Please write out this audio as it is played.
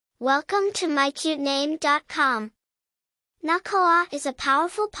Welcome to mycutename.com. Nakoa is a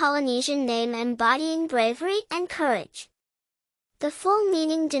powerful Polynesian name embodying bravery and courage. The full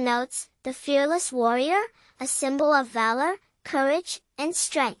meaning denotes the fearless warrior, a symbol of valor, courage, and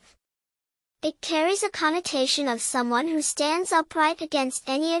strength. It carries a connotation of someone who stands upright against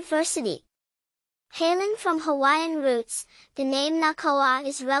any adversity. Hailing from Hawaiian roots, the name Nakoa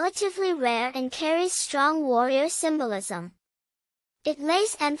is relatively rare and carries strong warrior symbolism. It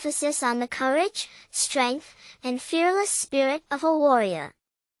lays emphasis on the courage, strength, and fearless spirit of a warrior.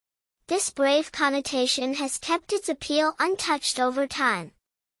 This brave connotation has kept its appeal untouched over time.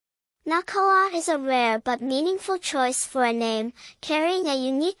 Nakoa is a rare but meaningful choice for a name, carrying a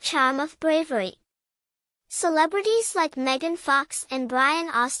unique charm of bravery. Celebrities like Megan Fox and Brian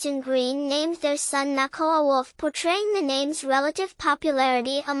Austin Green named their son Nakoa Wolf, portraying the name's relative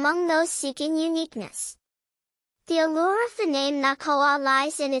popularity among those seeking uniqueness. The allure of the name Nakoa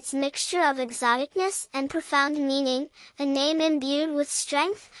lies in its mixture of exoticness and profound meaning, a name imbued with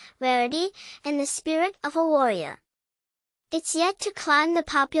strength, rarity, and the spirit of a warrior. It's yet to climb the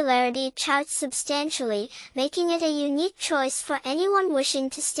popularity charts substantially, making it a unique choice for anyone wishing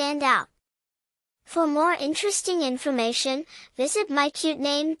to stand out. For more interesting information, visit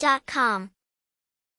mycutename.com.